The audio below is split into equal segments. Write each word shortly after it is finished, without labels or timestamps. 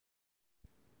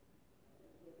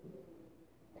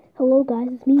Hello guys,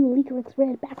 it's me, Leakerx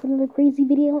Red, back with another crazy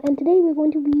video, and today we're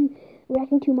going to be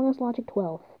reacting to Among Us Logic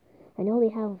 12. I know they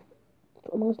have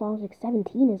Among Us Logic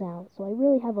 17 is out, so I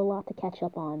really have a lot to catch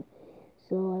up on.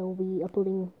 So I will be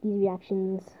uploading these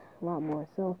reactions a lot more.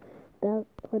 So without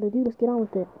further ado, let's get on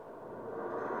with it.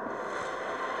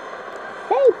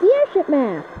 Hey, it's the airship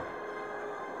map!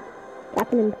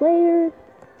 Captain and player.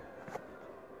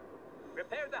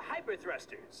 Repair the hyper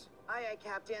thrusters. Aye,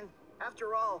 Captain.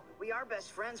 After all, we are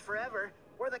best friends forever.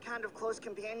 We're the kind of close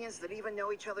companions that even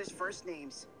know each other's first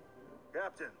names.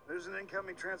 Captain, there's an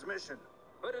incoming transmission.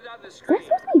 Put it on the Is that screen.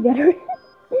 supposed to be better?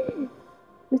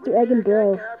 Mr. Egg and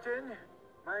Bro. Captain,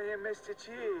 my name is Mr.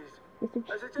 Cheese. Mr.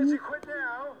 I suggest Cheese. you quit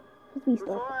now. Please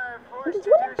Before stop. I'm Since forced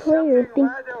to when did do player something think?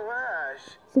 rather rash.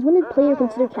 Since when did player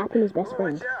consider Captain his best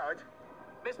friend? Watch out.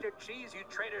 Mr. Cheese, you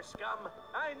traitor scum.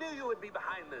 I knew you would be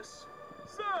behind this.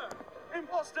 Sir,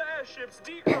 imposter airships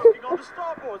decloaking on the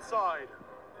starboard side.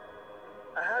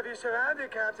 I have you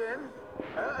surrounded, Captain.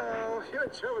 Uh-oh, you're in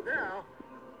trouble now.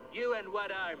 You and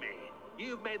what army?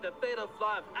 You've made the fatal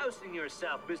flaw of ousting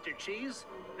yourself, Mr. Cheese.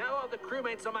 Now all the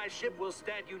crewmates on my ship will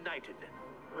stand united.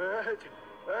 What?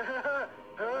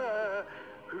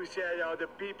 Who said all the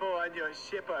people on your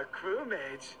ship are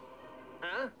crewmates?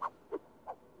 Huh?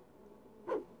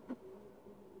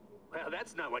 Well,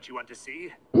 that's not what you want to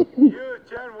see. You've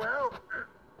done well,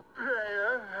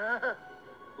 player.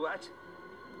 What?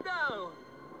 No!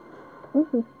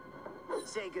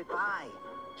 Say goodbye,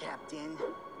 Captain.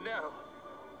 No.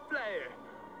 Player,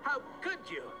 how could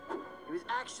you? It was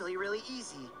actually really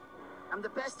easy. I'm the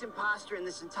best imposter in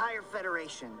this entire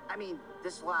federation. I mean,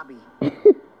 this lobby.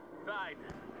 Fine.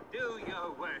 Do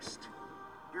your worst.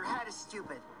 Your hat is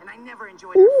stupid, and I never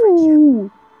enjoyed our friendship.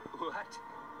 Ooh. What?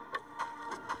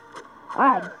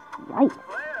 Ah, yikes.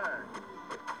 Player!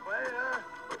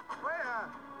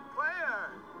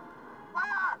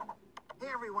 Hey,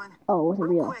 everyone. Oh, it wasn't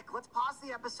Real real. quick, let's pause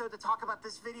the episode to talk about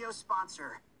this video's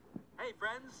sponsor. Hey,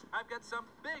 friends, I've got some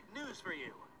big news for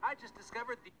you. I just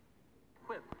discovered the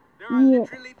Quip. There are Yeah.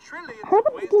 literally trillions Heard of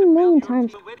about ways this to a build million your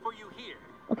times. team wait for you here.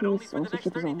 Okay, But only this for the next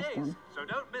censorship is 30 almost days, done. so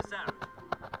don't miss out.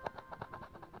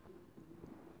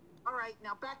 All right,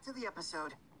 now back to the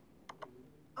episode.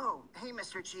 Oh, hey,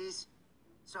 Mr. Cheese.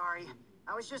 Sorry,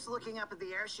 I was just looking up at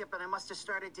the airship and I must have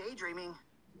started daydreaming.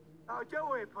 Oh, don't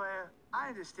worry, player. I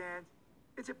understand.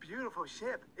 It's a beautiful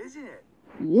ship, isn't it?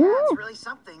 Yeah, It's really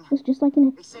something. it's just like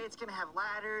in They say it's gonna have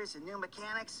ladders and new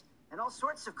mechanics and all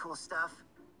sorts of cool stuff.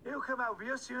 It'll come out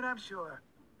real soon, I'm sure.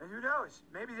 And who knows?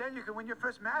 Maybe then you can win your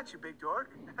first match, you big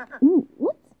dork. Ooh,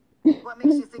 what? What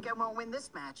makes you think I won't win this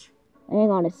match? Hang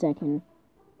on a second.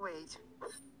 Wait.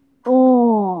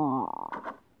 Oh.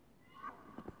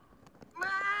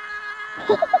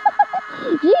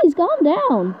 Jeez, calm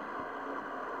down.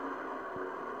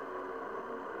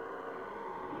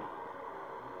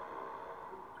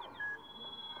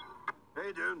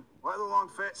 Hey, dude. Why the long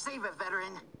face? Save it,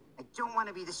 veteran. I don't want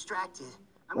to be distracted.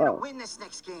 I'm gonna Whoa. win this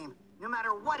next game, no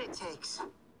matter what it takes.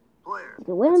 Player.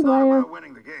 The win, It's not player. about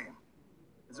winning the game.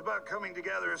 It's about coming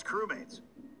together as crewmates,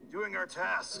 doing our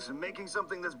tasks and making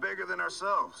something that's bigger than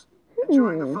ourselves.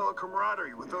 Enjoying the fellow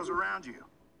camaraderie with those around you.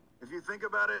 If you think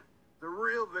about it, the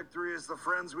real victory is the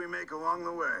friends we make along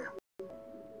the way.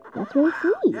 That's really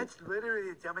sweet. That's literally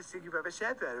the dumbest thing you've ever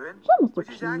said, veteran. Sure, Mr. Which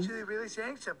is Cheese. actually really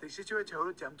saying something since you're a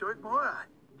total dumb dork moron.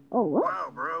 Oh, what?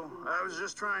 Wow, bro. I was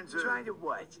just trying to... Trying to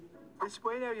what?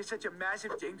 Explain how you're such a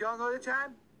massive ding-dong all the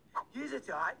time? Here's a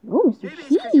thought. Oh, Mr. Maybe it's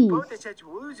because you both are Cheese. such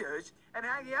losers, and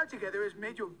hanging out together has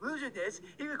made your loserness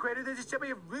even greater than the sum of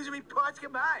your losery parts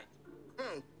combined.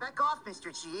 Hey, back off,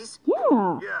 Mr. Cheese.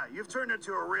 Yeah. Yeah, you've turned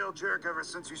into a real jerk ever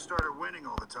since you started winning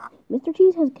all the time. Mr.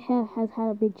 Cheese has had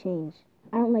a big change.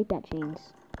 I don't like that change.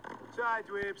 Sorry,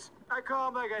 Dweebs. I call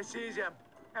him like I sees him.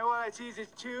 And what I sees is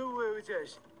two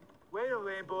losers. Wait a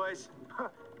minute, boys.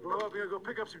 We're all gonna go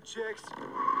pick up some chicks.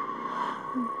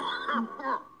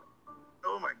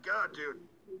 Oh my god, dude.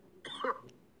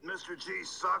 Mr. G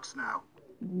sucks now.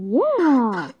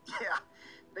 Yeah. Yeah,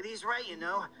 but he's right, you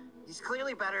know. He's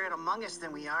clearly better at Among Us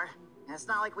than we are. And it's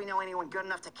not like we know anyone good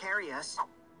enough to carry us.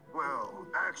 Well,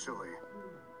 actually,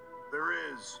 there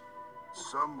is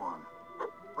someone.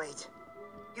 Wait,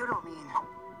 you don't mean...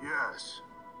 Yes.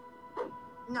 Who's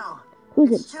No,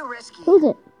 it's it? too risky. Who's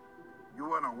it? You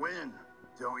want to win,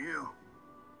 don't you?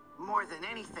 More than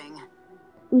anything.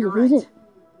 Who's You're it? Who's right. it?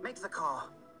 Make the call.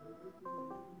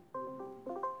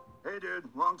 Hey, dude.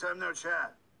 Long time no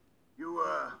chat. You,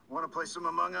 want to play some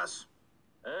Among Us?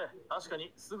 ええ、確か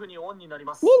にすぐにオンになり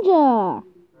ます。 Ninja.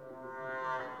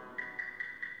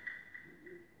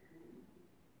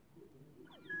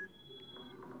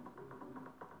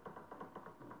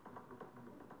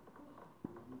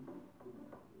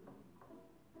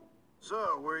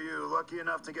 So, were you lucky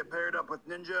enough to get paired up with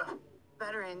Ninja?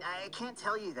 Veteran, I can't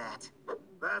tell you that.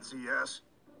 That's a yes.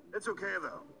 It's okay,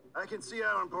 though. I can see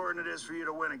how important it is for you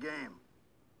to win a game.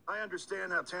 I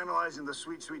understand how tantalizing the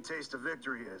sweet, sweet taste of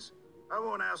victory is. I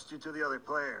won't oust you to the other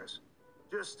players.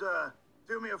 Just,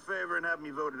 do me a favor and have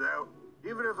me voted out.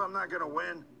 Even if I'm not gonna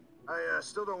win, I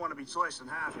still don't want to be sliced in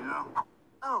half, you know?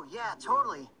 Oh, yeah,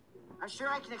 totally. I'm sure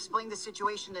I can explain the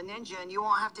situation to Ninja and you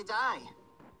won't have to die.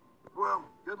 Well,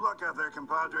 good luck out there,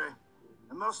 compadre.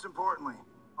 And most importantly,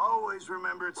 always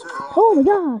remember to... Oh my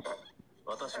gosh!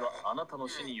 私はあなたの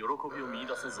死に喜びを見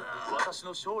出せず、私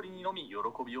の勝利にのみ喜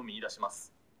びを見出しま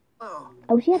す。 Oh,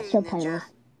 Oh, she has hey, subtitles. Ninja.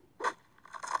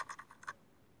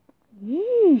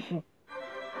 Yeesh.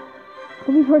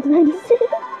 Kobe Parts 96.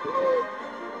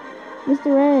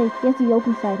 Mr. Ray, yes, the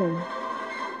open sighting.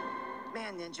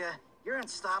 Man, Ninja, you're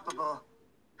unstoppable.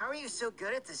 How are you so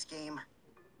good at this game?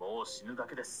 もう死ぬだ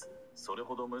けです。それ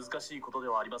ほど難しいことで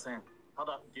はありません。た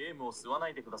だゲームを吸わな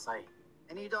いでください。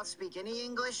 And you don't speak any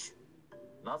English?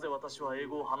 なぜ私は英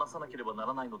語を話さなければな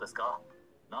らないのですか？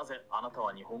なぜあなた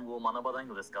は日本語を学ばない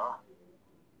のですか？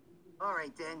 All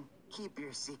right, then. Keep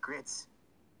your secrets.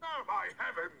 Oh, my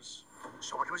heavens!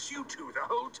 So it was you two the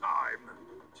whole time.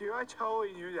 Gee, I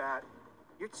totally knew that.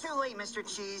 You're too late, Mr.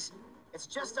 Cheese. It's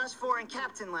just us four and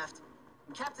Captain left.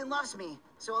 And Captain loves me,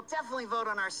 so he'll definitely vote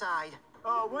on our side.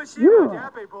 Oh, we'll see about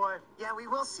that, big boy. Yeah, we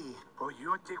will see. Oh, you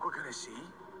don't think we're gonna see?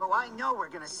 Oh, I know we're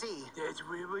gonna see. There's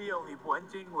really only one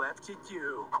thing left to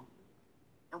do.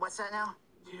 And what's that now?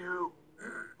 To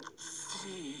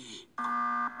see.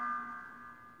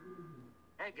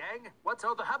 Hey, gang, what's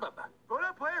all the hubbub? Vote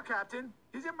up player, Captain.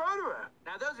 He's a murderer.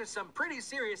 Now, those are some pretty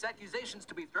serious accusations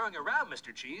to be throwing around,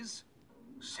 Mr. Cheese.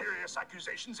 Serious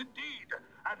accusations indeed,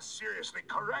 and seriously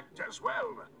correct as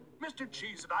well. Mr.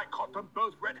 Cheese and I caught them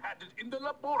both red-handed in the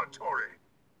laboratory.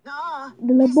 Nuh-uh.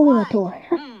 The He's lying. laboratory.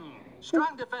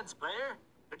 Strong defense, player.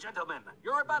 Gentlemen,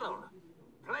 your rebuttal.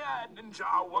 Player and Ninja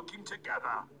are working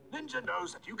together. Ninja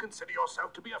knows that you consider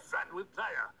yourself to be a friend with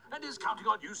Player, and is counting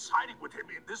on you siding with him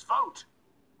in this vote.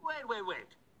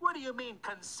 Wait. What do you mean,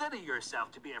 consider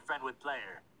yourself to be a friend with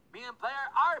Player? Me and Player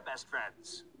are best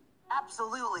friends.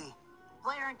 Absolutely.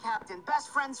 Player and Captain, best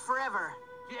friends forever.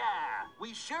 Yeah,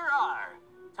 we sure are.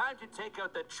 Time to take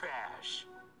out the trash.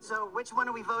 So, which one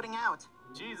are we voting out?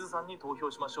 チーズさんに投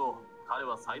票しましょう。彼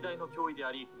は最大の脅威で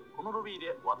あり、このロビー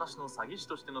で私の詐欺師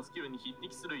としてのスキルに匹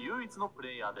敵する唯一のプ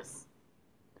レイヤーです。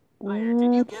Player,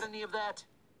 did you What? get any of that?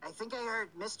 I think I heard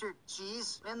Mr.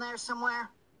 Cheese in there somewhere.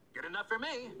 Good enough for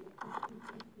me.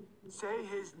 Say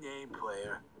his name,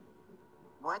 player.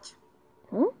 What?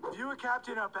 Huh? If you and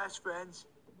Captain are best friends,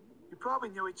 you probably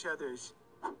know each other's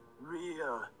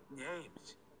real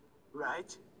names,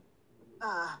 right?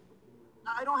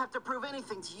 I don't have to prove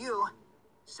anything to you.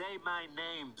 Say my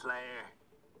name, Player.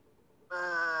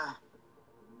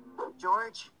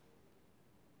 George?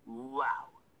 Wow.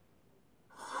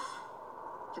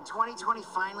 Can 2020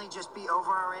 finally just be over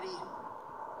already?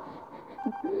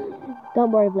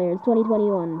 Don't worry, Blair. It's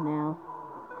 2021 now.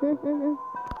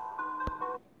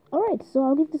 Alright, so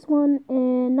I'll give this one a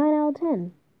 9 out of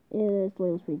 10. The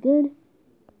story was pretty good.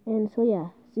 And so yeah,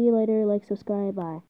 see you later. Like, subscribe, bye.